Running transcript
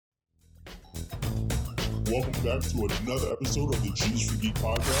welcome back to another episode of the G's for Geek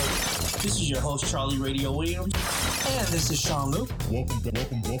podcast. This is your host, Charlie Radio Williams. And this is Sean Luke. Welcome back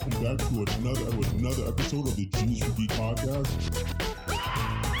to another episode of the G's for Geek podcast.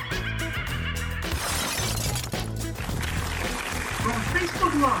 On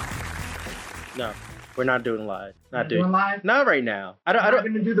Facebook Live. No, we're not doing live. Not doing live? Not right now. I'm not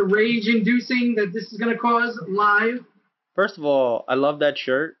going to do the rage-inducing that this is going to cause live. First of all, I love that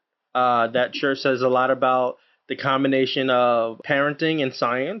shirt. That shirt says a lot about the combination of parenting and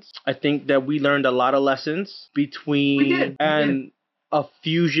science. I think that we learned a lot of lessons between a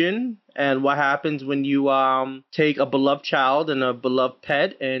fusion and what happens when you take a beloved child and a beloved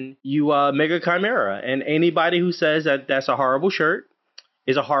pet and you make a chimera. And anybody who says that that's a horrible shirt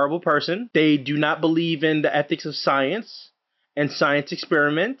is a horrible person. They do not believe in the ethics of science and science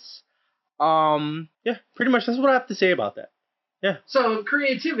experiments. Yeah, pretty much that's what I have to say about that. Yeah. So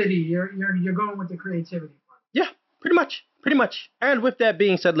creativity, you're going with the creativity part. Yeah, pretty much. And with that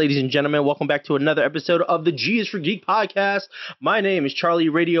being said, ladies and gentlemen, welcome back to another episode of the G is for Geek podcast. My name is Charlie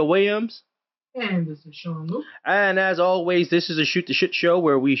Radio Williams. And this is Sean Luke. And as always, this is a shoot the shit show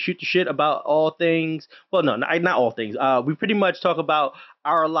where we shoot the shit about all things. Well, no, not all things. We pretty much talk about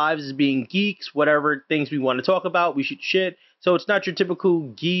our lives as being geeks, whatever things we want to talk about, we shoot the shit. So it's not your typical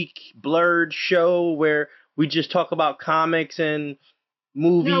geek blurred show where we just talk about comics and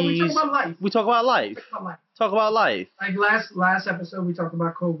movies. No, we talk about life. We talk about life. Talk about life. Like last episode, we talked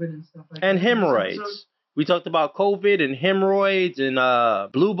about COVID and stuff like that. And hemorrhoids. We talked about COVID and hemorrhoids and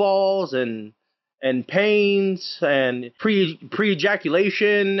blue balls and pains and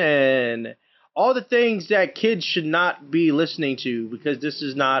pre-ejaculation and all the things that kids should not be listening to because this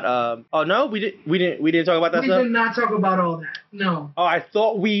is not. Oh no, we didn't talk about that. We stuff? did not talk about all that. No. Oh, I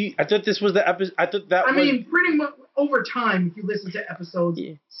thought this was the episode. I mean, pretty much over time, if you listen to episodes,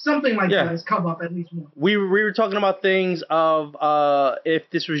 something like that has come up at least once. We were talking about things of if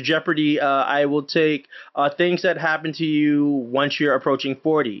this was Jeopardy, I will take things that happen to you once you're approaching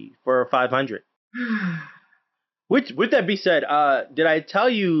 40 for 500. With that being said, did I tell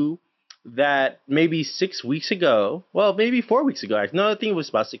you that maybe 6 weeks ago, well, maybe 4 weeks ago, no, I think it was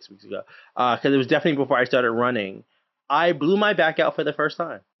about 6 weeks ago, because it was definitely before I started running, I blew my back out for the first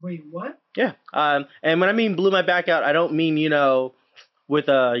time. Wait, what? Yeah. And when I mean blew my back out, I don't mean, with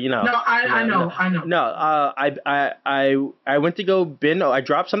a, No, I know. No, I went to go bend, I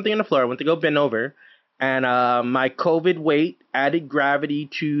dropped something on the floor, I went to go bend over, and my COVID weight added gravity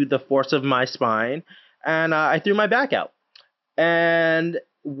to the force of my spine, and I threw my back out. And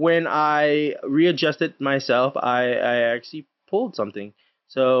when I readjusted myself, I actually pulled something.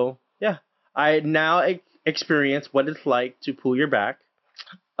 So, yeah, I now experience what it's like to pull your back.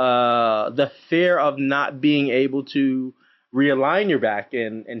 The fear of not being able to realign your back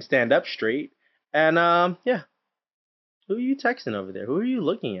and stand up straight. And, yeah. Who are you texting over there? Who are you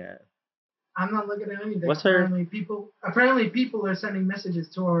looking at? I'm not looking at anything. What's apparently people are sending messages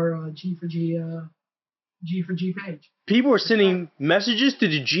to our G4G page. People are sending messages to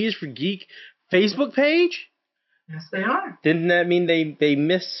the G is for Geek Facebook page? Yes, they are. Didn't that mean they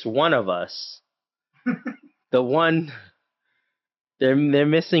miss one of us? The one... They're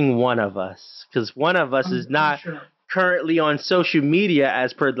missing one of us. Because one of us is not currently on social media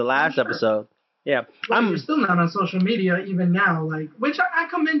as per the last episode. Yeah. Well, you're still not on social media even now, which I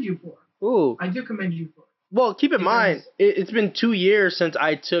commend you for. Ooh. I do commend you for. Well, keep in mind, it's been 2 years since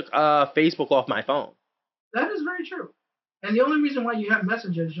I took Facebook off my phone. That is very true. And the only reason why you have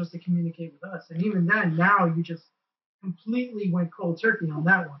Messenger is just to communicate with us. And even then, now you just completely went cold turkey on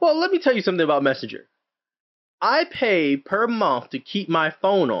that one. Well, let me tell you something about Messenger. I pay per month to keep my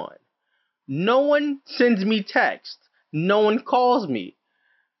phone on. No one sends me text. No one calls me.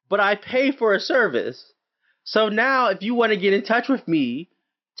 But I pay for a service. So now if you want to get in touch with me,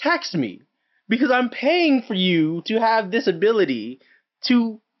 text me. Because I'm paying for you to have this ability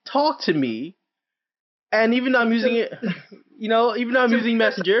to talk to me. And even though I'm using it, even though I'm using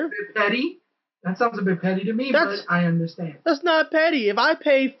Messenger. That's a bit petty. That sounds a bit petty to me, but I understand. That's not petty. If I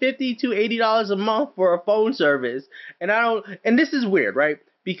pay $50 to $80 a month for a phone service, and this is weird, right?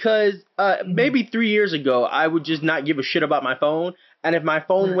 Because maybe 3 years ago, I would just not give a shit about my phone. And if my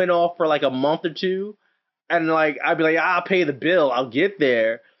phone went off for like a month or two, and I'd be like, I'll pay the bill, I'll get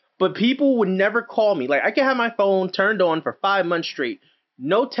there. But people would never call me. I can have my phone turned on for 5 months straight.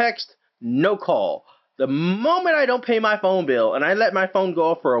 No text, no call. The moment I don't pay my phone bill and I let my phone go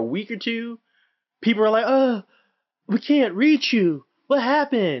off for a week or two, people are like, we can't reach you. What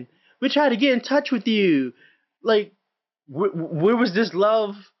happened? We tried to get in touch with you. Where was this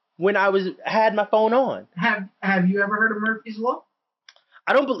love when I had my phone on? Have you ever heard of Murphy's Law?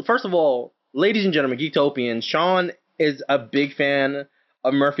 First of all, ladies and gentlemen, Geektopians, Sean is a big fan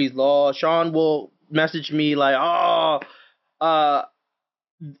of Murphy's Law. Sean will message me like,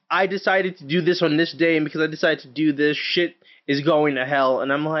 I decided to do this on this day, and because I decided to do this, shit is going to hell.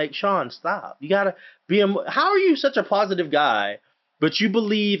 And I'm like, Sean, stop. You gotta be how are you such a positive guy, but you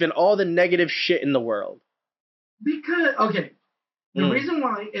believe in all the negative shit in the world? Because, okay, the reason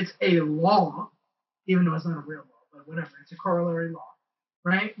why it's a law, even though it's not a real law, but whatever, it's a corollary law,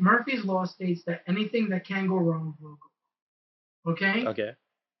 right? Murphy's Law states that anything that can go wrong will go wrong. Okay? Okay.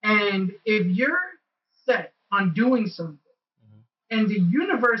 And if you're set on doing something, and the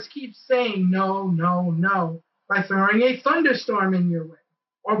universe keeps saying no, no, no, by throwing a thunderstorm in your way,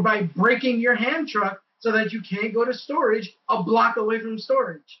 or by breaking your hand truck so that you can't go to storage a block away from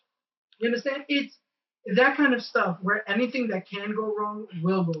storage. You understand? It's that kind of stuff where anything that can go wrong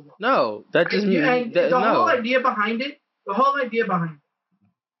will go wrong. No, that just means the whole idea behind it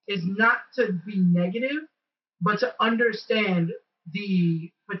is not to be negative, but to understand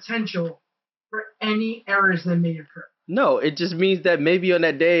the potential for any errors that may occur. No, it just means that maybe on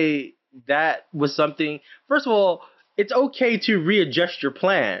that day that was something. First of all, it's okay to readjust your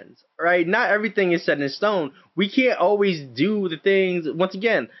plans, right? Not everything is set in stone. We can't always do the things. Once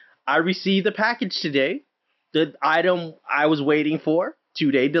again, I received a package today. The item I was waiting for,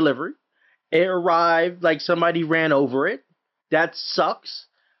 2-day delivery. It arrived like somebody ran over it. That sucks.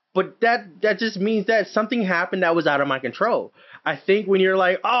 But that just means that something happened that was out of my control. I think when you're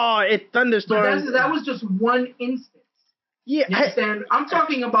like, oh, it thunderstormed. But that was just one instance. Yeah, you understand? I'm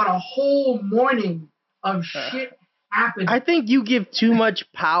talking about a whole morning of shit happening. I think you give too much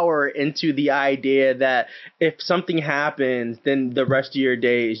power into the idea that if something happens, then the rest of your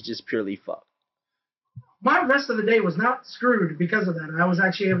day is just purely fucked. My rest of the day was not screwed because of that. I was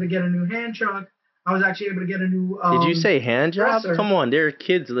actually able to get a new hand truck. I was actually able to get a new Did you say hand job? dresser. Come on, there are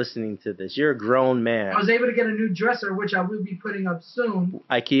kids listening to this. You're a grown man. I was able to get a new dresser, which I will be putting up soon.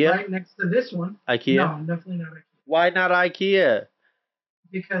 IKEA? Right next to this one. IKEA? No, definitely not IKEA. Why not IKEA?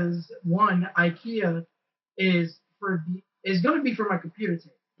 Because one, IKEA is going to be for my computer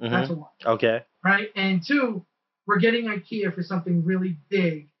table. Mm-hmm. That's one. Okay. Right? And two, we're getting IKEA for something really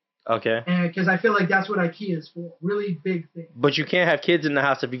big. Okay. Because I feel like that's what IKEA is for. Really big things. But you can't have kids in the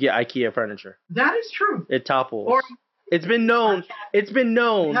house if you get IKEA furniture. That is true. It topples. Or it's been known. It's been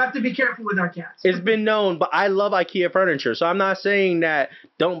known. We have to be careful with our cats. It's been known, but I love IKEA furniture. So I'm not saying that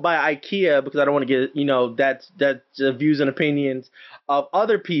don't buy IKEA because I don't want to get, that's the views and opinions of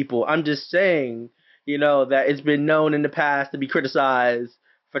other people. I'm just saying, that it's been known in the past to be criticized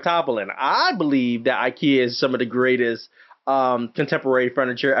for toppling. I believe that IKEA is some of the greatest contemporary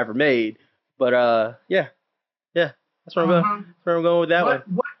furniture ever made. But yeah, that's where I'm going. That's where I'm going with that one.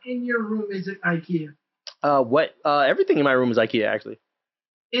 What in your room is it IKEA? Everything in my room is IKEA, actually.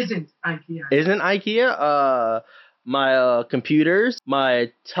 Isn't IKEA? Isn't IKEA? My computers,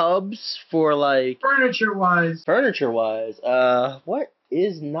 my tubs for furniture wise. What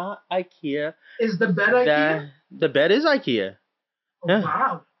is not IKEA? Is the bed IKEA? The bed is IKEA. Oh, yeah.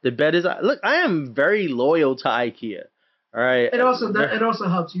 Wow. The bed is. Look, I am very loyal to IKEA. All right. It also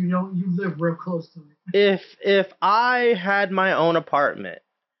helps you. You live real close to it. If I had my own apartment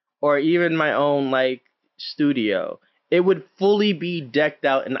or even my own studio, it would fully be decked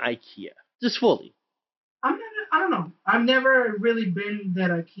out in IKEA. Just fully. I don't know. I've never really been that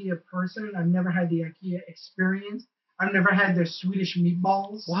IKEA person. I've never had the IKEA experience. I've never had their Swedish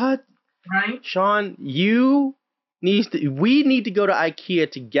meatballs. What? Right? Sean, we need to go to IKEA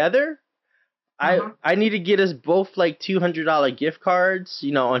together. I need to get us both $200 gift cards,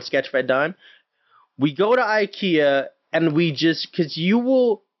 on Sketchfed Dime. We go to IKEA and we just, because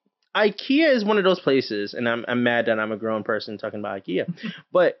IKEA is one of those places, and I'm mad that I'm a grown person talking about IKEA,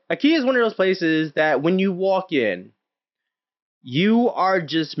 but IKEA is one of those places that when you walk in, you are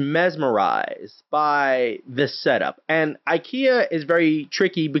just mesmerized by the setup. And IKEA is very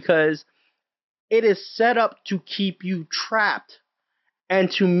tricky because it is set up to keep you trapped and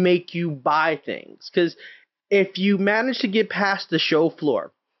to make you buy things. Because if you manage to get past the show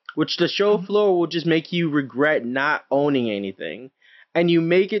floor, which the show floor will just make you regret not owning anything, and you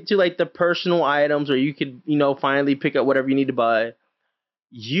make it to the personal items where you could, finally pick up whatever you need to buy,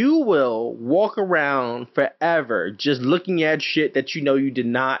 you will walk around forever just looking at shit that you did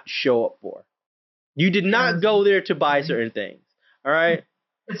not show up for. You did not go there to buy certain things. All right?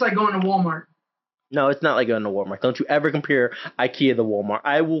 It's like going to Walmart. No, it's not like going to Walmart. Don't you ever compare IKEA to Walmart.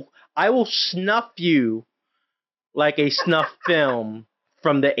 I will snuff you like a snuff film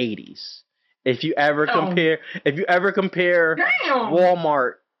from the 80s. If you ever compare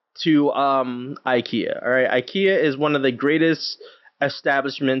Walmart to IKEA. All right? IKEA is one of the greatest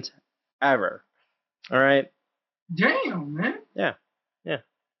establishments ever. All right. Damn, man. Yeah.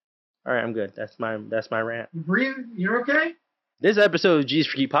 All right, I'm good. That's my rant. You breathing? You're okay? This episode of G's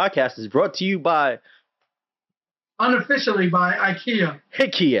Freaky Podcast is brought to you by Unofficially by IKEA.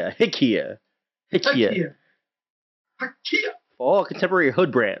 IKEA. IKEA. For all contemporary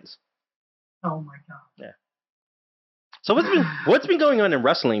hood brands. Oh my god. Yeah. So what's been going on in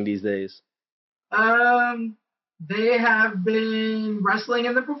wrestling these days? They have been wrestling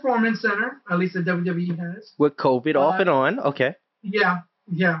in the Performance Center. At least the WWE has. With COVID off and on. Okay. Yeah.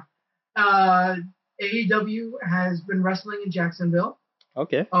 AEW has been wrestling in Jacksonville.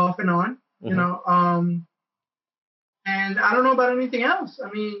 Okay. Off and on. Mm-hmm. You know. And I don't know about anything else. I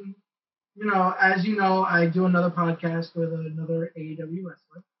mean, you know, as you know, I do another podcast with another AEW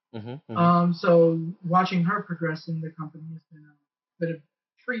wrestler. Mm-hmm. So watching her progress in the company has been a bit of a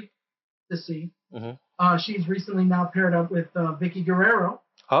treat to see. Mm-hmm. She's recently now paired up with Vicky Guerrero.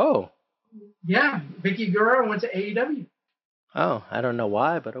 Oh. Yeah, Vicky Guerrero went to AEW. Oh, I don't know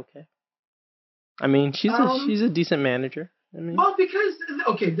why, but okay. I mean, she's a decent manager. I mean, well, because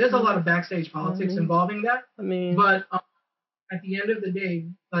there's a lot of backstage politics involving that. I mean, but at the end of the day,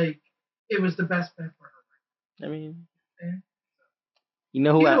 like, it was the best bet for her. I mean, yeah. You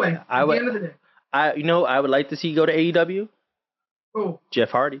know who anyway, at the end of the day, I would like to see go to AEW. Oh,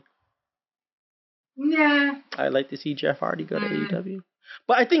 Jeff Hardy. Nah. I'd like to see Jeff Hardy go to AEW.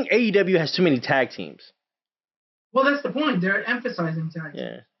 But I think AEW has too many tag teams. Well, that's the point. They're emphasizing tag teams.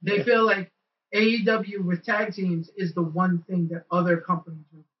 Yeah. They feel like AEW with tag teams is the one thing that other companies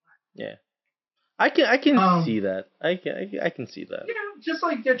will lack. Yeah. I can see that. I can see that. You know, just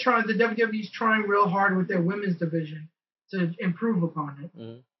like the WWE's trying real hard with their women's division to improve upon it.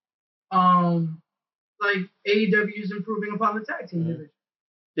 Mm-hmm. Like AEW's improving upon the tag team division.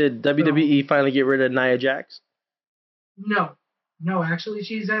 Did WWE finally get rid of Nia Jax? No, actually,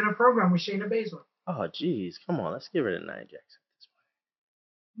 she's in a program with Shayna Baszler. Oh, jeez, come on, let's get rid of Nia Jax.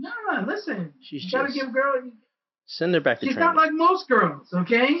 No, listen, She's you gotta give girl. Send her back to training. She's training. not like most girls,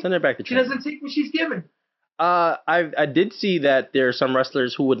 okay? Send her back to She training. doesn't take what she's given. I did see that there are some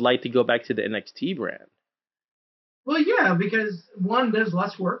wrestlers who would like to go back to the NXT brand. Well, yeah, because one, there's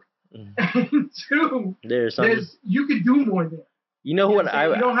less work, and two, you could do more there. You know what?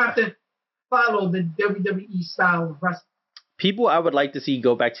 You don't have to follow the WWE style of wrestling. People I would like to see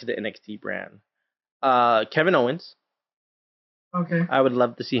go back to the NXT brand. Kevin Owens. Okay. I would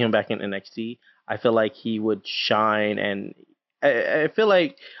love to see him back in NXT. I feel like he would shine, and I feel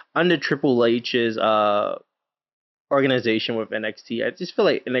like under Triple H's organization with NXT, I just feel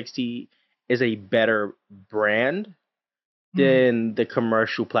like NXT is a better brand than the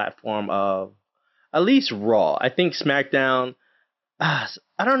commercial platform of at least Raw. I think SmackDown, I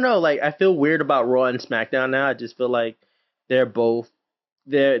don't know, like I feel weird about Raw and SmackDown now. I just feel like they're both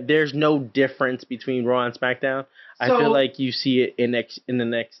there's no difference between Raw and SmackDown. I feel like you see it in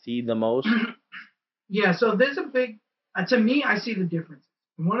NXT the most. Yeah, so there's a big to me, I see the difference.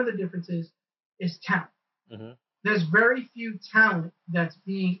 And one of the differences is talent. Mm-hmm. There's very few talent that's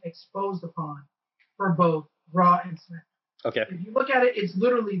being exposed upon for both Raw and SmackDown. Okay. If you look at it, it's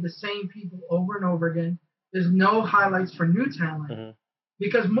literally the same people over and over again. There's no highlights for new talent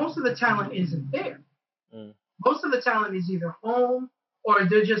because most of the talent isn't there. Mm. Most of the talent is either home or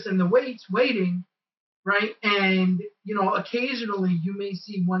they're just in the waiting, right? And, you know, occasionally you may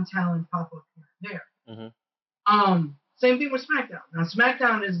see one talent pop up here and there. Mm-hmm. Same thing with SmackDown. Now,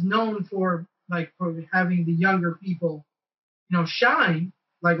 SmackDown is known for having the younger people, you know, shine.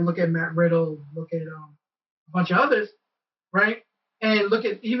 Like, look at Matt Riddle, look at a bunch of others, right? And look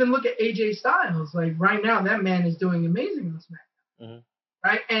at AJ Styles. Like, right now, that man is doing amazing on SmackDown,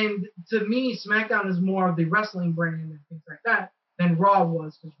 right? And to me, SmackDown is more of the wrestling brand and things like that than Raw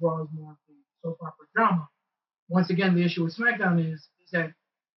was, because Raw is more of the soap opera drama. Once again, the issue with SmackDown is that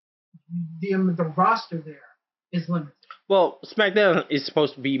the roster there is limited. Well, SmackDown is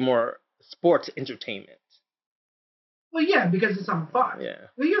supposed to be more sports entertainment. Well, yeah, because it's on Fox. Yeah.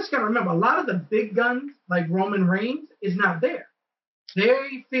 Well, you just got to remember, a lot of the big guns, like Roman Reigns, is not there.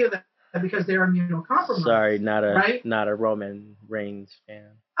 They feel that because they're immunocompromised. Sorry, not a Roman Reigns fan.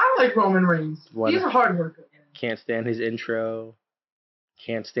 I like Roman Reigns. He's a hard worker. Can't stand his intro.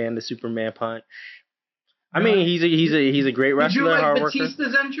 Can't stand the Superman punch. I mean, he's a great wrestler. Did you like hard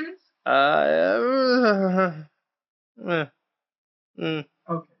Batista's entrance?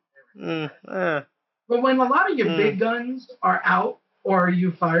 Okay. But when a lot of your big guns are out or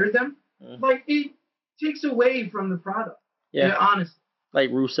you fire them, like it takes away from the product. Yeah, honestly. Like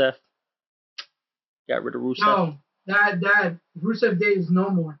Rusev. Got rid of Rusev. No, that Rusev Day is no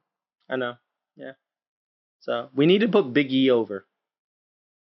more. I know. Yeah. So we need to put Big E over.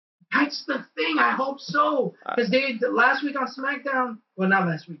 That's the thing. I hope so. Because last week on SmackDown, well, not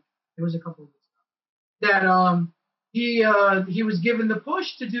last week. It was a couple of weeks ago. That he was given the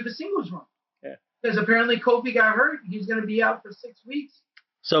push to do the singles run. Yeah. Because apparently Kofi got hurt. He's going to be out for 6 weeks.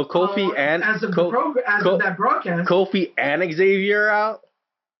 So Kofi and as of that broadcast, Kofi and Xavier are out.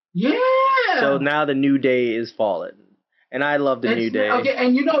 Yeah. So now the New Day is falling, and I love the New Day. Okay,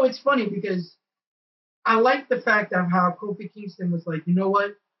 and it's funny because I like the fact of how Kofi Kingston was like, you know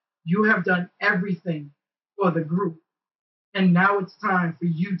what, you have done everything for the group, and now it's time for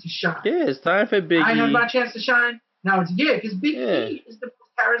you to shine. Yeah, it's time for Big E. I have my chance to shine. Now it's because Big E is the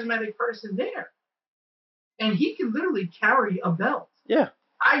most charismatic person there, and he can literally carry a belt. Yeah.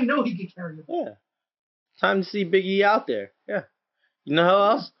 I know he could carry a belt. Yeah. Time to see Big E out there. Yeah. You know who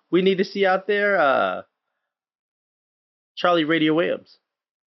else we need to see out there? Charlie Radio Williams.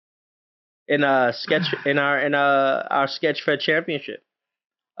 In our Sketchfed Championship.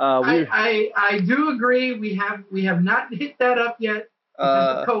 I do agree. We have not hit that up yet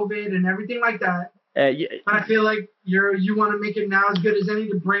because of COVID and everything like that. But I feel like you want to make it now as good as any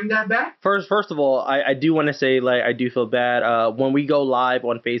to bring that back. First of all, I do want to say, like, I do feel bad. When we go live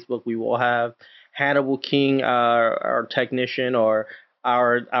on Facebook, we will have Hannibal King, our technician, or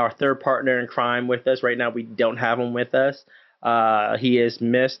our third partner in crime with us. Right now, we don't have him with us. He is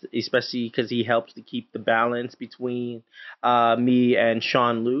missed, especially because he helps to keep the balance between me and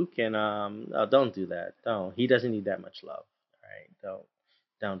Sean Luke. And don't do that. Don't. He doesn't need that much love. All right, don't.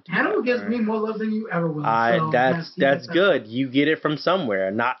 Hannibal gives me more love than you ever will. That's good. You get it from somewhere,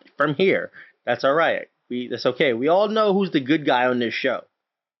 not from here. That's all right. That's okay. We all know who's the good guy on this show.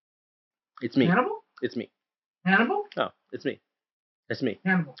 It's me. Hannibal? It's me. Hannibal? No, it's me. It's me.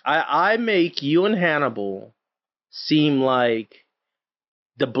 Hannibal. I make you and Hannibal seem like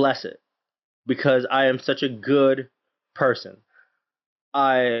the blessed because I am such a good person.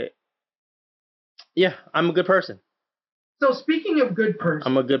 I'm a good person. So speaking of good person,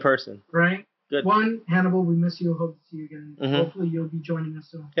 I'm a good person. Right? Good. One, Hannibal, we miss you. Hope to see you again. Mm-hmm. Hopefully you'll be joining us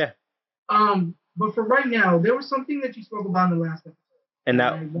soon. Yeah. But for right now, there was something that you spoke about in the last episode. And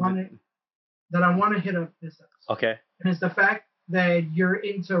I want to hit up this episode. Okay. And it's the fact that you're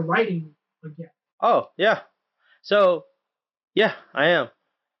into writing again. Oh, yeah. So, yeah, I am.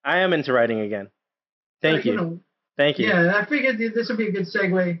 I am into writing again. Thank you. Thank you. Yeah, I figured this would be a good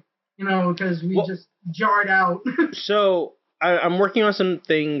segue, because we just jarred out. So, I'm working on some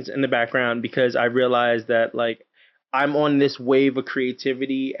things in the background because I realized that, like, I'm on this wave of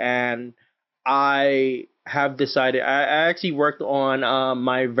creativity and I have decided, I actually worked on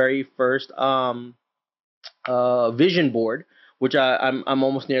my very first vision board, which I'm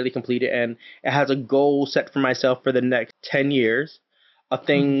almost nearly completed, and it has a goal set for myself for the next 10 years of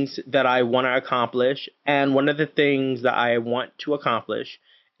things that I want to accomplish. And one of the things that I want to accomplish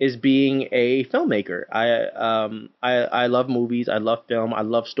is being a filmmaker. I love movies, I love film, I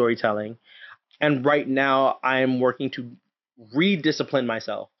love storytelling. And right now I am working to rediscipline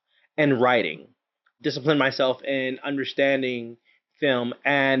myself in writing, discipline myself in understanding film,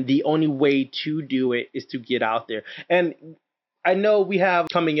 and the only way to do it is to get out there. And I know we have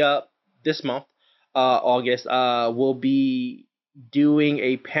coming up this month, August, we'll be doing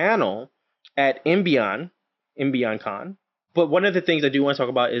a panel at Imbion Con. But one of the things I do want to talk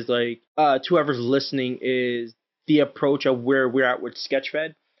about is, like, to whoever's listening, is the approach of where we're at with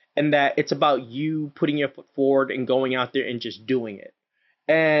Sketchfed, and that it's about you putting your foot forward and going out there and just doing it.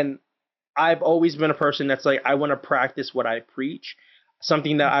 And I've always been a person that's like, I want to practice what I preach.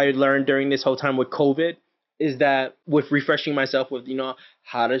 Something that I learned during this whole time with COVID is that with refreshing myself with,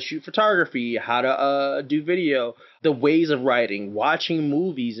 how to shoot photography, how to do video, the ways of writing, watching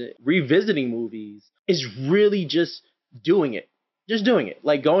movies, revisiting movies, is really just doing it. Just doing it.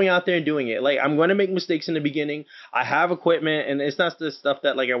 Like, going out there and doing it. Like, I'm going to make mistakes in the beginning. I have equipment, and it's not the stuff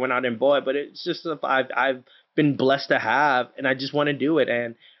that, like, I went out and bought, but it's just stuff I've been blessed to have, and I just want to do it.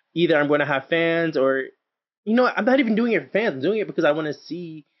 And either I'm going to have fans, or, I'm not even doing it for fans. I'm doing it because I want to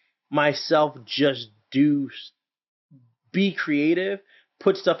see myself just be creative,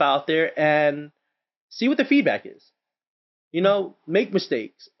 put stuff out there, and see what the feedback is. Make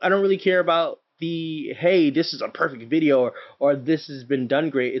mistakes. I don't really care about hey, this is a perfect video, or this has been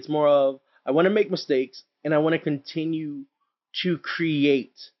done great. It's more of, I want to make mistakes, and I want to continue to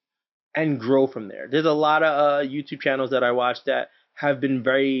create and grow from there. There's a lot of YouTube channels that I watch that have been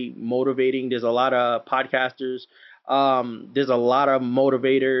very motivating. There's a lot of podcasters. There's a lot of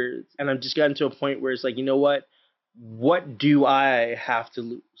motivators, and I've just gotten to a point where it's like, what do I have to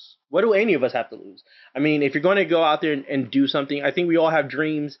lose? What do any of us have to lose? I mean, if you're going to go out there and do something, I think we all have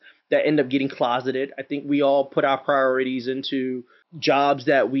dreams that end up getting closeted. I think we all put our priorities into jobs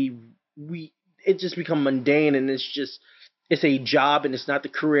that we it just become mundane, and it's a job and it's not the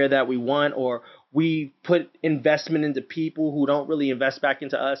career that we want, or we put investment into people who don't really invest back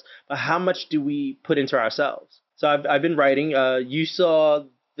into us. But how much do we put into ourselves? So I've been writing. You saw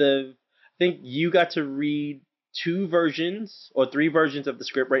I think you got to read 2 versions or 3 versions of the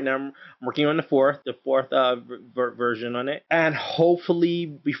script. Right now I'm working on the fourth version on it, and hopefully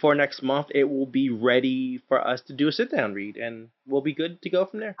before next month it will be ready for us to do a sit down read, and we'll be good to go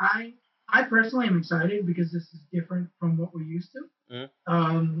from there. I personally am excited because this is different from what we're used to.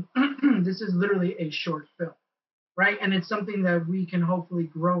 This is literally a short film, right? And it's something that we can hopefully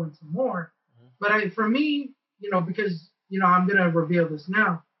grow into more. But for me, because I'm gonna reveal this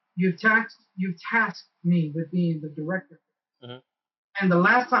now. You've tasked me with being the director, and the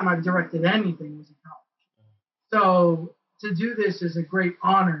last time I directed anything was in college. So to do this is a great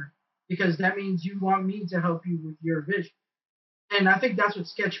honor because that means you want me to help you with your vision. And I think that's what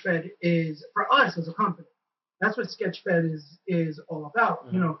Sketchfed is for us as a company. That's what Sketchfed is all about.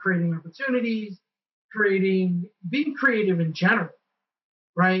 Creating opportunities, being creative in general,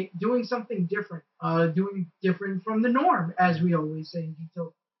 right? Doing something different, doing different from the norm, as we always say in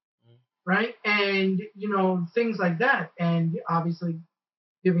Geektopia, right? And things like that. And obviously,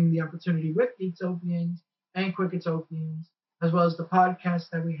 giving the opportunity with Geektopians and Quickotopians, as well as the podcast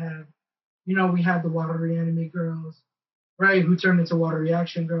that we have. We had the Watery Anime Girls, right, who turned into Watery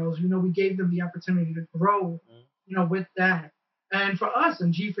Action Girls. We gave them the opportunity to grow, with that. And for us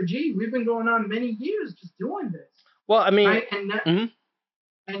in G4G, we've been going on many years just doing this. Well, I mean, right?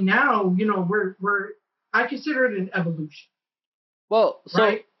 And now, we're I consider it an evolution. Well, so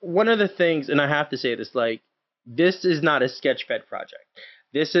right? One of the things, and I have to say this, this is not a Sketchfed project.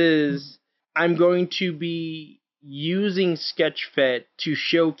 This is, I'm going to be using Sketchfed to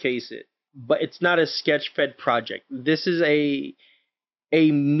showcase it, but it's not a Sketchfed project. This is a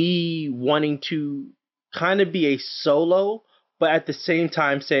me wanting to kind of be a solo, but at the same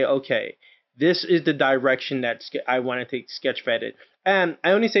time say, okay, this is the direction that I want to take Sketchfed in. And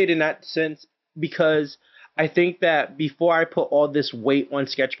I only say it in that sense because I think that before I put all this weight on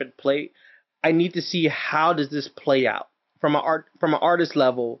Sketchfed plate, I need to see how does this play out from an artist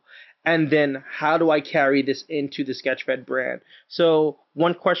level, and then how do I carry this into the Sketchfed brand. So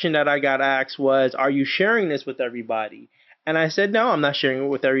one question that I got asked was, are you sharing this with everybody? And I said, no, I'm not sharing it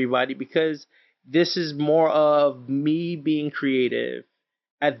with everybody because this is more of me being creative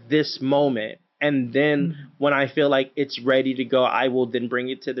at this moment. And then when I feel like it's ready to go, I will then bring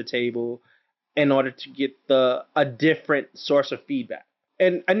it to the table in order to get a different source of feedback.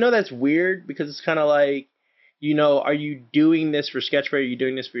 And I know that's weird because it's kind of like, are you doing this for Sketchfed? Are you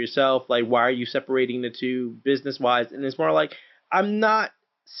doing this for yourself? Like, why are you separating the two business-wise? And it's more like, I'm not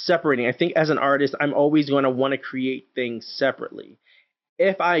separating. I think as an artist, I'm always going to want to create things separately.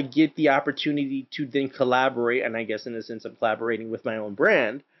 If I get the opportunity to then collaborate, and I guess in a sense I'm collaborating with my own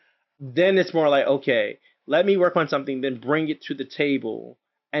brand, then it's more like, okay, let me work on something, then bring it to the table.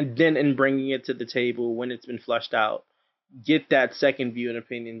 And then in bringing it to the table, when it's been flushed out, get that second view and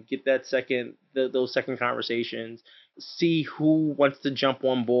opinion, get that those second conversations, see who wants to jump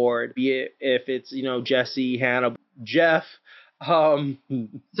on board, be it if it's, Jesse, Hannah, Jeff,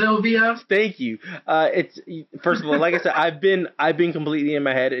 Sylvia. Thank you. It's first of all, like I said, I've been completely in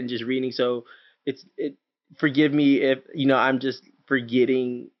my head and just reading, so forgive me if I'm just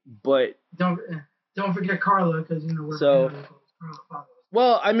forgetting, but don't forget Carla because we're so. Carla.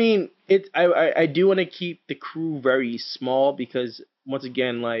 Well, I mean, I do want to keep the crew very small because once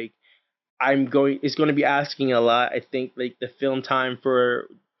again, it's going to be asking a lot. I think the film time for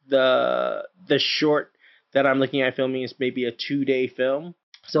the short that I'm looking at filming is maybe a 2-day film.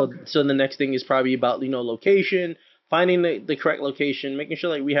 So the next thing is probably about location, finding the correct location, making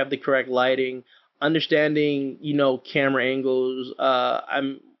sure we have the correct lighting, understanding camera angles.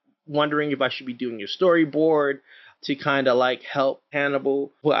 I'm wondering if I should be doing your storyboard to kind of help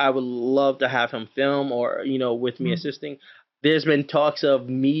Hannibal, who I would love to have him film or, with me assisting. There's been talks of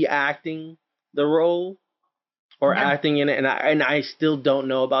me acting the role or acting in it. And I still don't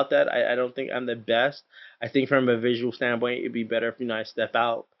know about that. I don't think I'm the best. I think from a visual standpoint, it'd be better if, I step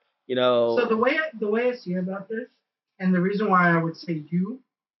out, So the way I see about this, and the reason why I would say you,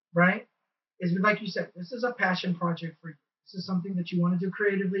 right, is like you said, this is a passion project for you. This is something that you want to do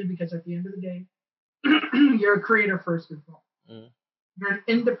creatively because at the end of the day, you're a creator first and foremost. You're an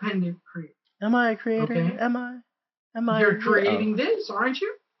independent creator. Am I a creator? Okay? Am I? You're creating this, aren't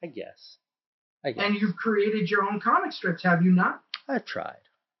you? I guess. And you've created your own comic strips, have you not? I've tried.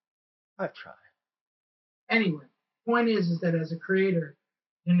 Anyway, point is that as a creator,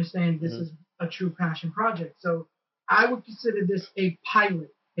 you understand this is a true passion project. So I would consider this a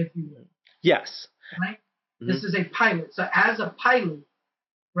pilot, if you will. Yes. Right? Mm-hmm. This is a pilot. So as a pilot,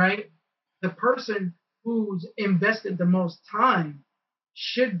 right, the person who's invested the most time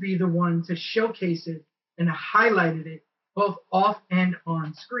should be the one to showcase it and highlighted it both off and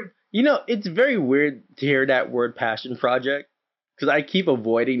on screen. You know, it's very weird to hear that word passion project because I keep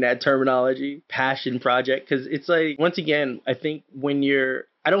avoiding that terminology, passion project, because it's like, once again, I think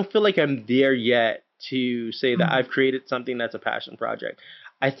I don't feel like I'm there yet to say that I've created something that's a passion project.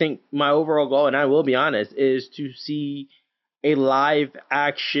 I think my overall goal, and I will be honest, is to see a live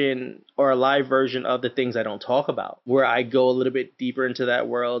action or a live version of the things I don't talk about, where I go a little bit deeper into that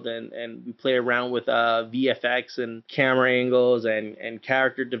world and we play around with VFX and camera angles and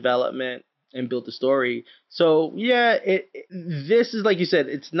character development and build the story. So yeah, this is, like you said,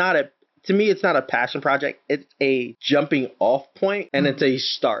 to me, it's not a passion project. It's a jumping off point and it's a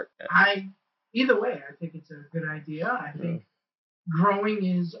start. Either way, I think it's a good idea. I think growing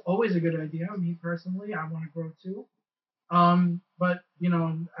is always a good idea. Me personally, I want to grow too. But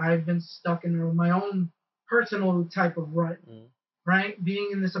I've been stuck in my own personal type of rut, right? Being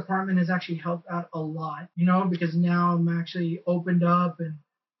in this apartment has actually helped out a lot, because now I'm actually opened up and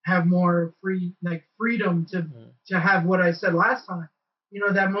have more freedom to have what I said last time,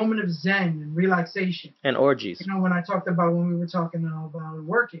 that moment of zen and relaxation and orgies. When I talked about when we were talking about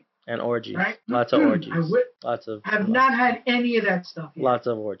working. And orgies. Right? Lots of orgies. Have not had any of that stuff yet. Lots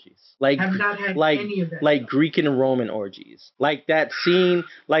of orgies. Have not had any of that. Like Greek and Roman orgies. Like that scene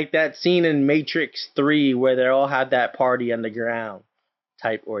in Matrix 3 where they all have that party underground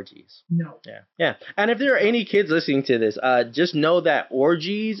type orgies. No. Yeah. And if there are any kids listening to this, just know that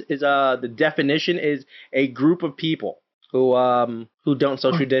orgies is the definition is a group of people who don't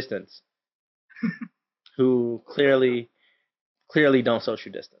social distance. Who clearly don't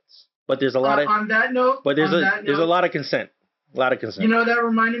social distance. But there's a lot of on that note. But there's a lot of consent. A lot of consent. That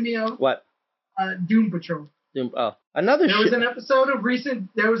reminded me of what? Doom Patrol. Another. There was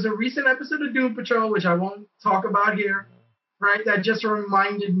a recent episode of Doom Patrol, which I won't talk about here, right? That just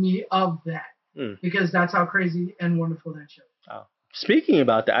reminded me of that because that's how crazy and wonderful that show is. Oh. Speaking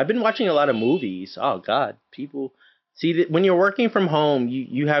about that, I've been watching a lot of movies. Oh God, people see that when you're working from home,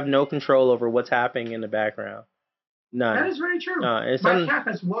 you have no control over what's happening in the background. None. That is very true. My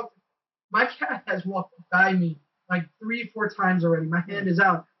cat has walked by me like 3-4 times already. My hand is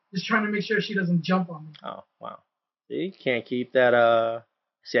out, just trying to make sure she doesn't jump on me. Oh, wow. See, you can't keep that.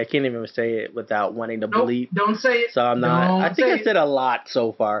 See, I can't even say it without wanting to bleep. Don't say it. So I'm not. I think I said a lot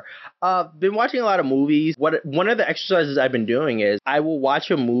so far. Been watching a lot of movies. One of the exercises I've been doing is I will watch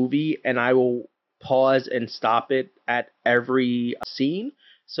a movie and I will pause and stop it at every scene.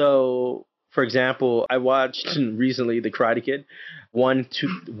 So, for example, I watched recently The Karate Kid, 1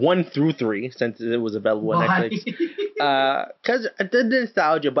 through 3, since it was available on Netflix. Because the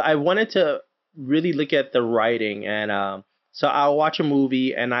nostalgia, but I wanted to really look at the writing. And so I'll watch a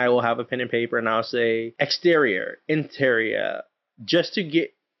movie and I will have a pen and paper and I'll say exterior, interior, just to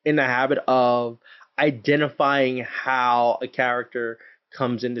get in the habit of identifying how a character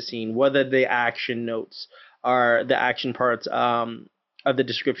comes into scene, whether the action notes are the action parts of the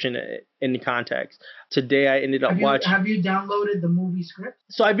description in the context. Today I ended up watching... Have you downloaded the movie script?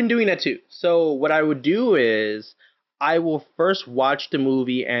 So I've been doing that too. So what I would do is I will first watch the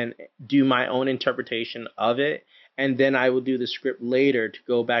movie and do my own interpretation of it. And then I will do the script later to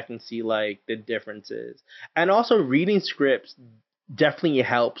go back and see like the differences. And also reading scripts definitely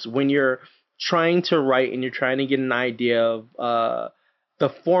helps when you're trying to write and you're trying to get an idea of the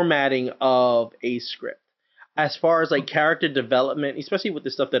formatting of a script. As far as like character development, especially with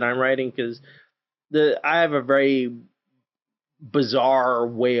the stuff that I'm writing, because I have a very bizarre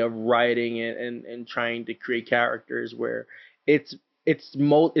way of writing and trying to create characters where it's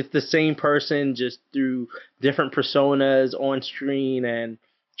the same person just through different personas on screen and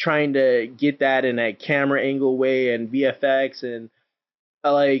trying to get that in a camera angle way and VFX and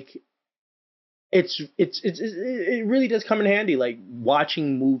like it really does come in handy like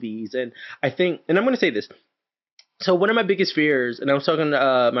watching movies. And I think, and I'm going to say this. So one of my biggest fears, and I was talking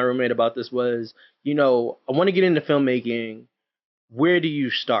to my roommate about this, was, I want to get into filmmaking. Where do you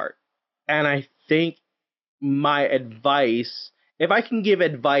start? And I think my advice, if I can give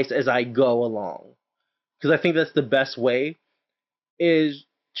advice as I go along, because I think that's the best way, is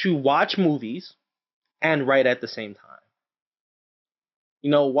to watch movies and write at the same time.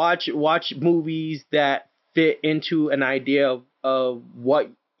 Watch movies that fit into an idea of what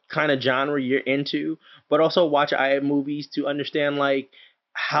kind of genre you're into, but also watch movies to understand like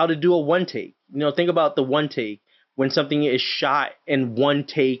how to do a one take. Think about the one take when something is shot in one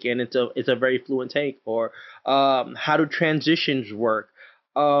take and it's a very fluent take, or how do transitions work.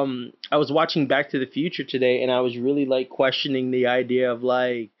 I was watching Back to the Future today, and I was really like questioning the idea of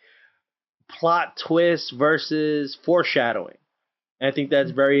like plot twist versus foreshadowing. And I think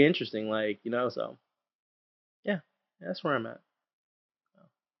that's very interesting. Like, so yeah, that's where I'm at.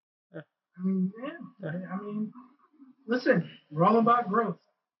 I mean, listen, we're all about growth.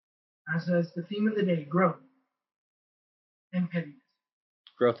 As the theme of the day, growth and pettiness.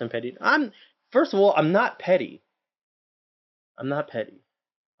 Growth and petty. First of all, I'm not petty. I'm a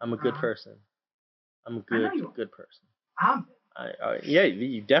good person. I'm a good person. Yeah,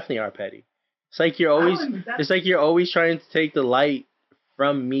 you definitely are petty. It's like you're always trying to take the light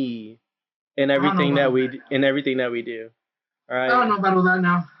from me in everything that we do. All right. I don't know about all that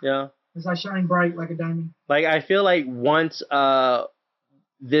now. Yeah. Because I shine bright like a diamond. Like, I feel like once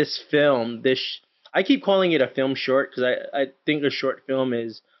this film, I keep calling it a film short because I think a short film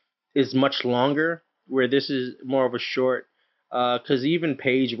is much longer, where this is more of a short. Because even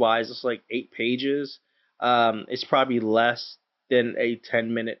page-wise, it's like 8 pages. It's probably less than a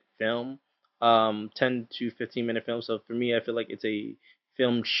 10-minute film, 10 to 15-minute film. So for me, I feel like it's a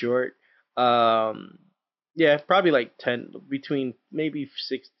film short. Yeah, probably like 10, between maybe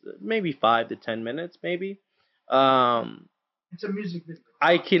 5 to 10 minutes, maybe. It's a music video.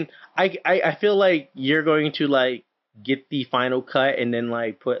 I feel like you're going to like get the final cut and then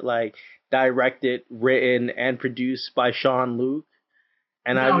like put like directed, written, and produced by Sean Luke,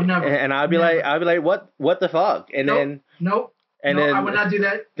 and I'll be like, what the fuck? And then I would not do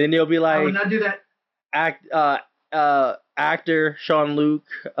that. Then you'll be like, I would not do that. Actor Sean Luke,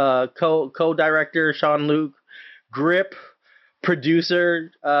 co-director Sean Luke, grip,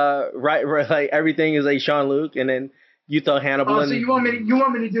 producer, right, like everything is like Sean Luke, and then you throw Hannibal. Oh, so you want me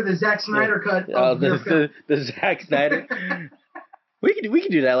to do the Zack Snyder cut? The Zack Snyder. We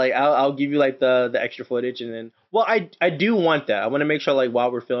can do that. Like, I'll give you like the extra footage, and then, well, I do want that. I want to make sure like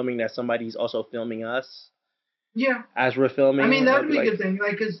while we're filming that somebody's also filming us. Yeah. As we're filming. I mean, that would be a good thing,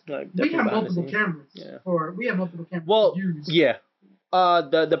 like, because we have multiple cameras. Yeah. We have multiple cameras. Well, to use. Yeah.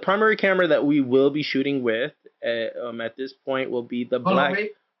 The primary camera that we will be shooting with at this point will be the black.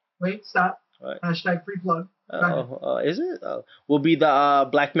 Wait, stop. What? Hashtag free plug. Is it? Will be the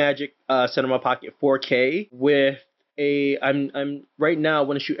Blackmagic Cinema Pocket 4K with I'm right now I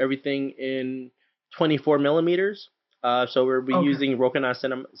want to shoot everything in 24 millimeters. So we'll be using Rokinon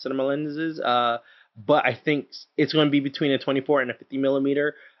cinema lenses. But I think it's going to be between a 24 and a 50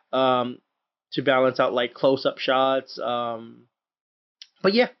 millimeter to balance out like close-up shots.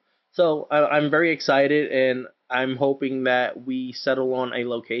 But yeah, so I'm very excited, and I'm hoping that we settle on a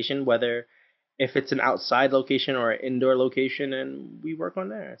location, whether if it's an outside location or an indoor location, and we work on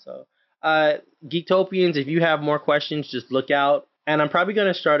there. So Geektopians, if you have more questions, just look out. And I'm probably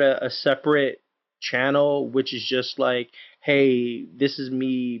going to start a separate channel, which is just like, hey, this is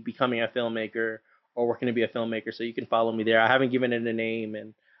me becoming a filmmaker or working to be a filmmaker, so you can follow me there. I haven't given it a name,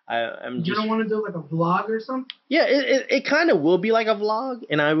 and I'm just... You don't want to do like a vlog or something? Yeah, it kind of will be like a vlog,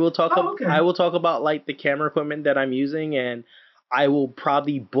 and I will talk I will talk about like the camera equipment that I'm using, and I will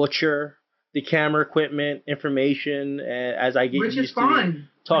probably butcher the camera equipment information as I get used to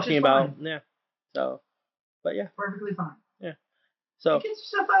talking about. Yeah. So, but yeah. Perfectly fine. Yeah. So get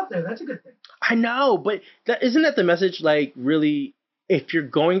yourself out there. That's a good thing. I know, but isn't that the message? Like, really, if you're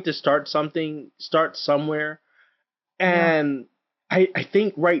going to start something, start somewhere. And I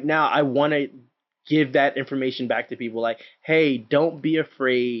think right now I want to give that information back to people. Like, hey, don't be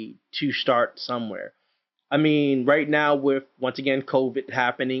afraid to start somewhere. I mean, right now with, once again, COVID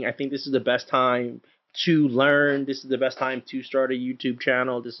happening, I think this is the best time to learn. This is the best time to start a YouTube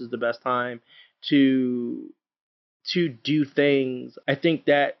channel. This is the best time to do things. I think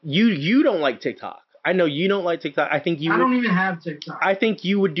that you don't like TikTok. I know you don't like TikTok. I don't even have TikTok. I think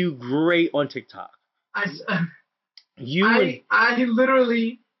you would do great on TikTok. I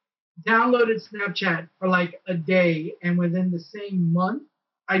literally downloaded Snapchat for like a day, and within the same month,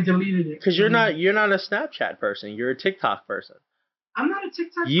 I deleted it. Because you're not a Snapchat person. You're a TikTok person. I'm not a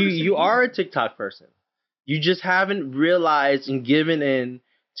TikTok person. You are a TikTok person. You just haven't realized and given in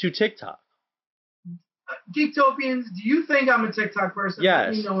to TikTok. Geektopians, do you think I'm a TikTok person?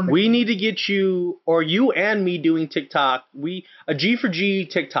 Yes. We need to get you, or you and me, doing TikTok. A G for G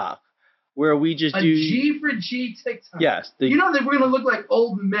TikTok, where we just do G for G TikTok. Yes. You know that we're gonna look like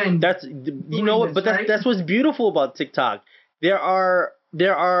old men. That's that's what's beautiful about TikTok. There are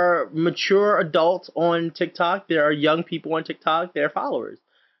mature adults on TikTok. There are young people on TikTok. They're followers.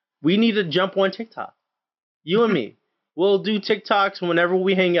 We need to jump on TikTok. You and me. We'll do TikToks whenever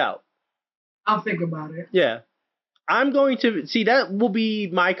we hang out. I'll think about it. Yeah. I'm going to see that will be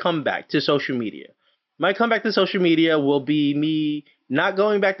my comeback to social media. My comeback to social media will be me not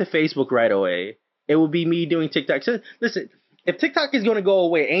going back to Facebook right away. It will be me doing TikTok. So, listen, if TikTok is going to go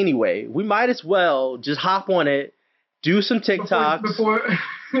away anyway, we might as well just hop on it, do some TikToks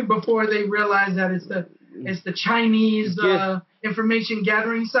before they realize that it's the Chinese information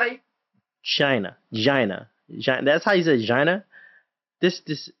gathering site. China. That's how you say China. This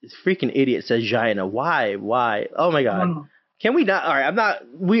freaking idiot says China. Why? Oh my God. Can we not? All right, I'm not.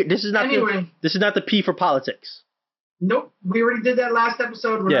 This is not. Anyway, this is not the P for politics. Nope, we already did that last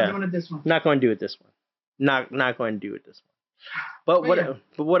episode. We're not doing it this one. Not going to do it this one. Not going to do it this one. But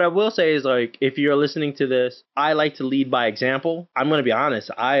what I will say is, like, if you're listening to this, I like to lead by example. I'm going to be honest.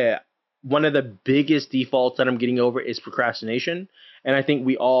 One of the biggest defaults that I'm getting over is procrastination, and I think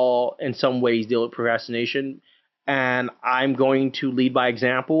we all, in some ways, deal with procrastination. And I'm going to lead by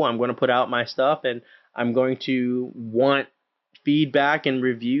example. I'm going to put out my stuff, and I'm going to want feedback and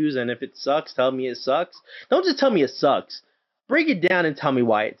reviews. And if it sucks, tell me it sucks. Don't just tell me it sucks. Break it down and tell me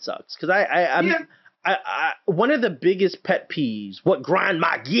why it sucks. Because I one of the biggest pet peeves, what grind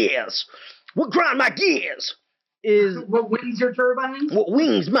my gears is what wings your turbines? What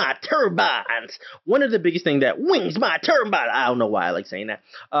wings my turbines? One of the biggest things that wings my turbines. I don't know why I like saying that.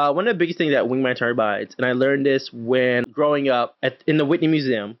 One of the biggest things that wing my turbines, and I learned this when growing up in the Whitney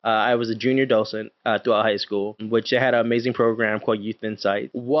Museum. I was a junior docent throughout high school, which had an amazing program called Youth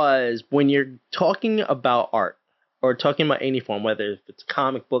Insight. Was when you're talking about art or talking about any form, whether it's a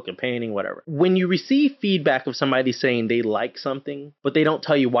comic book, a painting, whatever. When you receive feedback of somebody saying they like something, but they don't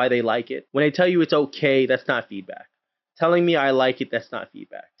tell you why they like it, when they tell you it's okay, that's not feedback. Telling me I like it, that's not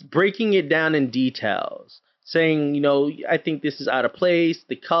feedback. Breaking it down in details, saying, I think this is out of place,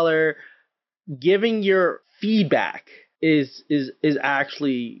 the color, giving your feedback is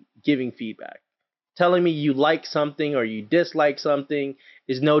actually giving feedback. Telling me you like something or you dislike something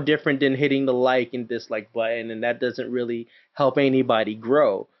is no different than hitting the like and dislike button, and that doesn't really help anybody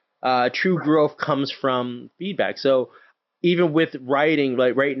grow. True growth comes from feedback. So even with writing,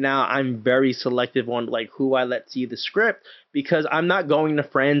 like right now, I'm very selective on like who I let see the script, because I'm not going to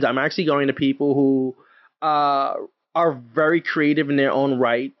friends. I'm actually going to people who are very creative in their own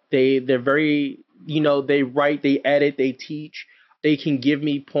right. They're very, they write, they edit, they teach. They can give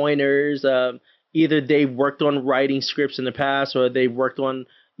me pointers. Either they've worked on writing scripts in the past, or they've worked on,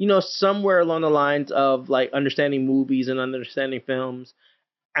 somewhere along the lines of like understanding movies and understanding films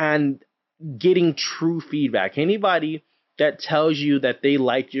and getting true feedback. Anybody that tells you that they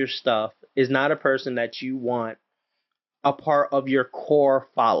like your stuff is not a person that you want a part of your core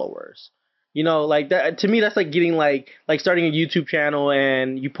followers. Like that, to me, that's like getting like starting a YouTube channel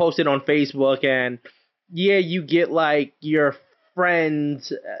and you post it on Facebook, and you get like your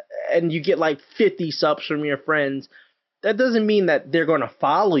friends and you get like 50 subs from your friends. That doesn't mean that they're going to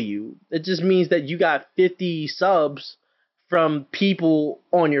follow you. It just means that you got 50 subs from people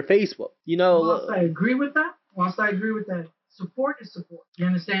on your Facebook. I agree with that. Support is support. You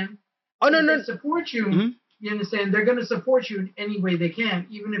understand? Oh, no. They support you. Mm-hmm. You understand? They're going to support you in any way they can,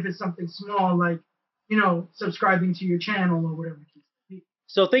 even if it's something small like, subscribing to your channel or whatever it is.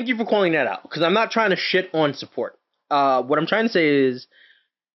 So thank you for calling that out, because I'm not trying to shit on support. What I'm trying to say is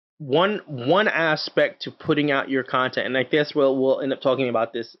one aspect to putting out your content, and I guess we'll end up talking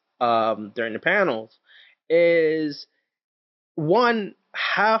about this during the panels, is one,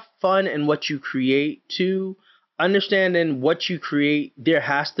 have fun in what you create. Two, understanding what you create, there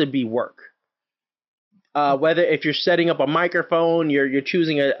has to be work. Whether if you're setting up a microphone, you're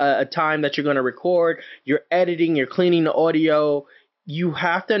choosing a time that you're going to record, you're editing, you're cleaning the audio, you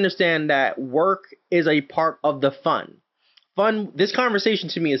have to understand that work is a part of the fun. This conversation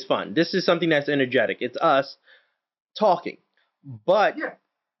to me is fun. This is something that's energetic. It's us talking, but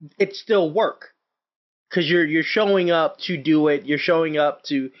it's still work, because you're showing up to do it. You're showing up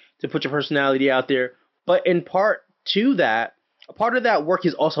to put your personality out there. But in part to that, a part of that work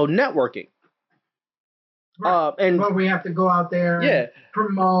is also networking. Right. But we have to go out there and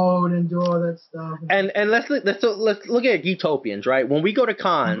promote and do all that stuff. And let's look at Geektopians, right? When we go to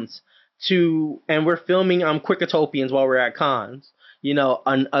cons and we're filming Quickotopians while we're at cons,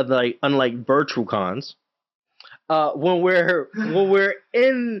 unlike virtual cons, when we're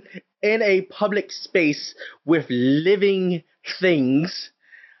in a public space with living things.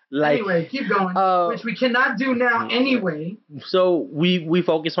 Anyway, keep going, which we cannot do now anyway. So we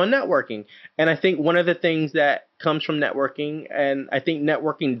focus on networking. And I think one of the things that comes from networking, and I think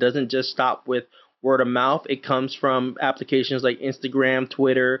networking doesn't just stop with word of mouth. It comes from applications like Instagram,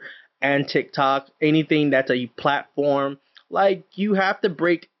 Twitter, and TikTok, anything that's a platform. Like, you have to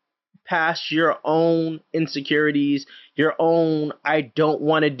break past your own insecurities, your own, I don't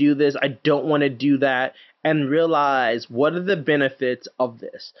want to do this, I don't want to do that, and realize what are the benefits of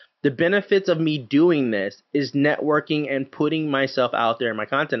this. The benefits of me doing this is networking and putting myself out there and my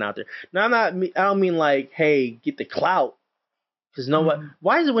content out there. Now, I don't mean like, hey, get the clout. Because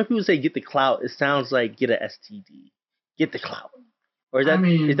why is it when people say get the clout, it sounds like get an STD. Get the clout. Or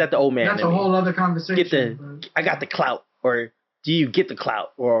is that the old man? That's a whole other conversation. I got the clout. Or do you get the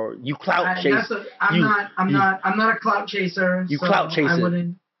clout? Or you clout chase? I'm not a clout chaser. You clout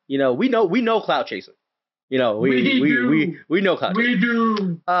chaser. You know, we know clout chaser. You know, we know clout. We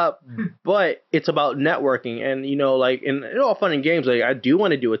do. But it's about networking, and you know, like in all fun and games. Like I do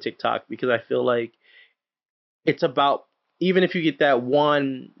want to do a TikTok because I feel like it's about, even if you get that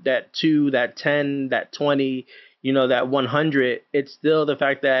 1, that 2, that 10, that 20, you know, that 100, it's still the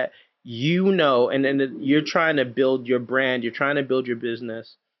fact that you know, and you're trying to build your brand, you're trying to build your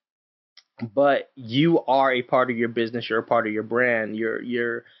business, but you are a part of your business, you're a part of your brand,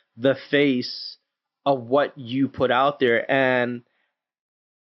 you're the face of what you put out there, and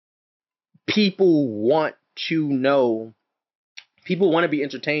people want to know, people want to be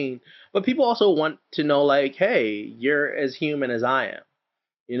entertained, but people also want to know, like, hey, you're as human as I am,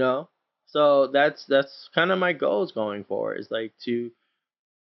 you know? So that's kind of my goals going forward, is like to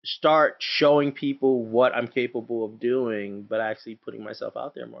start showing people what I'm capable of doing, but actually putting myself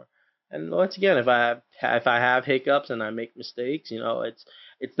out there more. And once again, if I have hiccups and I make mistakes, you know, it's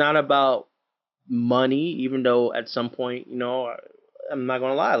not about money, even though at some point, you know, I'm not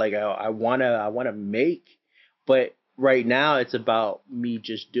gonna lie, like I wanna make, but right now it's about me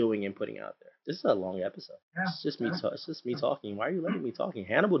just doing and putting out there. This is a long episode. Yeah, it's just me talking. Why are you letting me talking?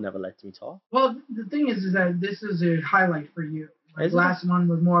 Hannibal never lets me talk. Well, the thing is that this is a highlight for you. Like last one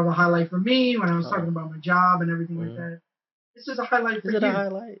was more of a highlight for me when I was talking about my job and everything like that. This is a highlight for you. Is it a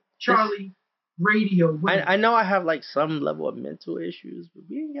highlight? Charlie Radio. I know I have like some level of mental issues, but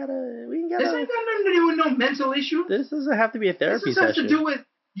we ain't gotta. This ain't got nothing to do with no mental issue. This doesn't have to be a therapy session. This has to do with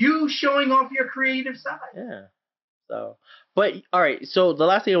you showing off your creative side. Yeah. So, but all right. So the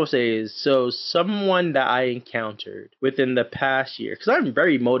last thing I will say is, so someone that I encountered within the past year, because I'm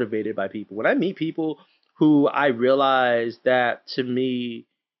very motivated by people. When I meet people who I realize that to me,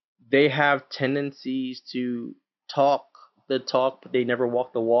 they have tendencies to talk the talk, but they never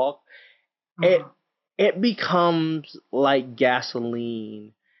walk the walk. It becomes like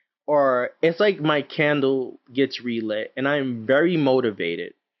gasoline, or it's like my candle gets relit, and I'm very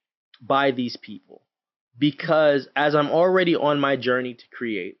motivated by these people because as I'm already on my journey to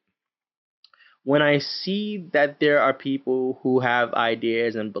create, when I see that there are people who have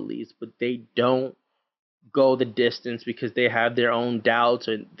ideas and beliefs, but they don't go the distance because they have their own doubts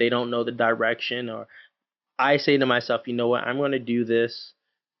or they don't know the direction, or I say to myself, you know what, I'm going to do this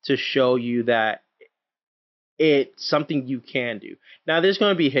to show you that it's something you can do. Now, there's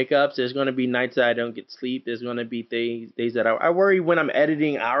going to be hiccups. There's going to be nights that I don't get sleep. There's going to be days that I worry when I'm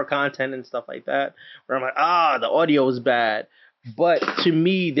editing our content and stuff like that, where I'm like, the audio is bad. But to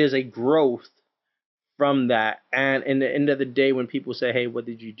me, there's a growth from that. And in the end of the day, when people say, hey, what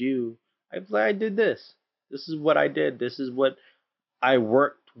did you do? I did this. This is what I did. This is what I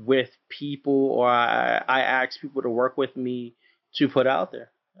worked with people, or I asked people to work with me to put out there.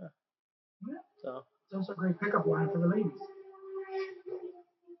 Yeah. So it's also a great pickup line for the ladies.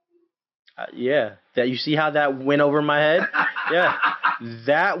 Yeah, that you see how that went over my head. Yeah,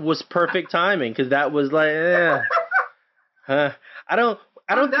 that was perfect timing because that was like, I don't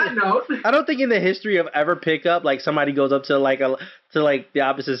think in the history of ever pickup, like somebody goes up to the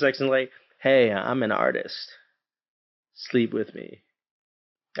opposite sex and like, hey, I'm an artist, sleep with me.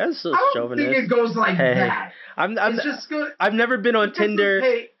 That's so chauvinist. I don't think it goes like that. It's just good. I've never been on Tinder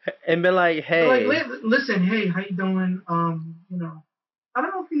and been like, hey. Like, listen, hey, how you doing? You know, I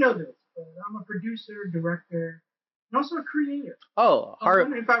don't know if you know this, but I'm a producer, director, and also a creator. Oh,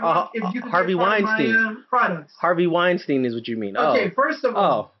 Harvey Weinstein. My, products. Harvey Weinstein is what you mean. Okay, first of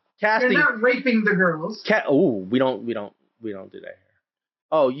all, casting. You're not raping the girls. We don't do that here.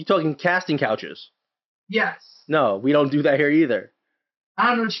 Oh, you talking casting couches? Yes. No, we don't do that here either. I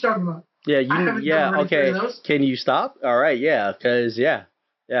don't know what you're talking about. Yeah, okay. Can you stop? All right, yeah, because, yeah.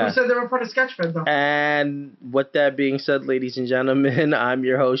 Who said they were part of Sketchfed, though? And with that being said, ladies and gentlemen, I'm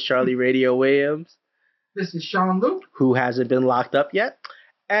your host, Charlie Radio Williams. This is Sean Luke. Who hasn't been locked up yet.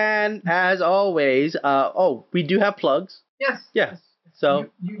 And as always, we do have plugs. Yes. Yeah. So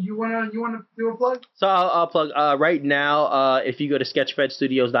you wanna do a plug? So I'll plug right now. If you go to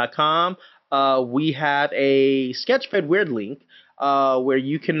sketchfedstudios.com, we have a Sketchfed Weird link. Where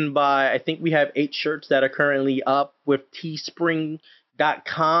you can buy, I think we have 8 shirts that are currently up with Teespring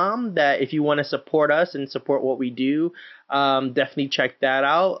sketchfed.com, that if you want to support us and support what we do, definitely check that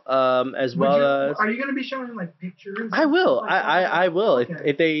out. As well as, are you going to be showing like pictures? I will. Like I will.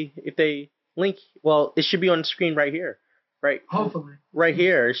 Okay. If they link, well, it should be on the screen right here, right? Hopefully, right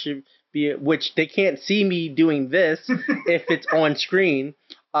here. It should be, which they can't see me doing this if it's on screen.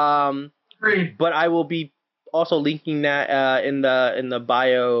 Great. But I will be also linking that in the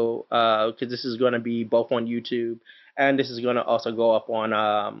bio, because this is going to be both on YouTube, and this is going to also go up on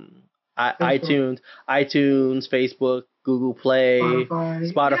iTunes, Facebook, Google Play,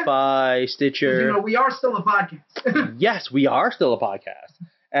 Spotify, Stitcher. You know, we are still a podcast. Yes, we are still a podcast,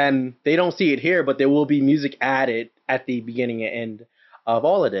 and they don't see it here, but there will be music added at the beginning and end of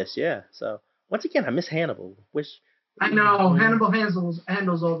all of this. Yeah. So once again, I miss Hannibal. I know Hannibal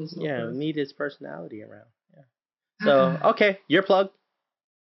handles all this. Yeah, we need his personality around. Yeah. So okay, your plug.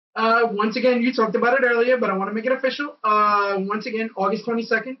 Once again, you talked about it earlier, but I want to make it official. Once again, August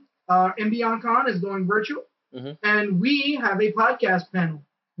 22nd, MBOnCon is going virtual, and we have a podcast panel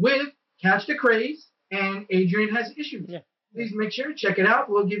with Catch the Craze and Adrian Has Issues. Yeah. Please make sure check it out.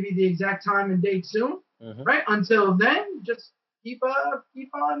 We'll give you the exact time and date soon. Right. Until then, just keep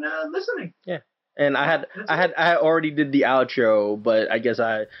on listening. Yeah. And I had already did the outro, but I guess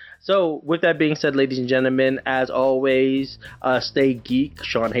so with that being said, ladies and gentlemen, as always, stay geek.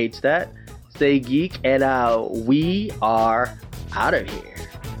 Sean hates that. Stay geek, and we are out of here.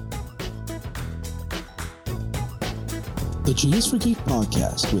 The G is for Geek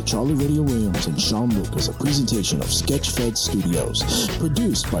podcast with Charlie Radio Williams and Sean Luke is a presentation of Sketchfed Studios,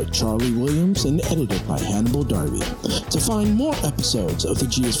 produced by Charlie Williams and edited by Hannibal Darby. To find more episodes of the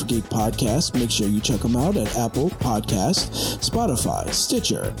G is for Geek podcast, make sure you check them out at Apple Podcasts, Spotify,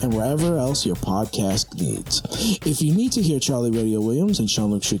 Stitcher, and wherever else your podcast needs. If you need to hear Charlie Radio Williams and Sean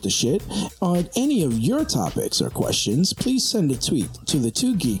Luke shoot the shit on any of your topics or questions, please send a tweet to the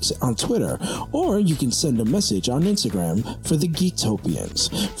two geeks on Twitter, or you can send a message on Instagram for the Geektopians.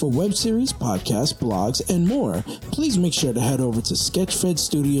 For web series, podcasts, blogs, and more, please make sure to head over to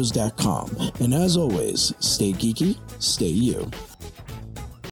sketchfedstudios.com. And as always, stay geeky, stay you.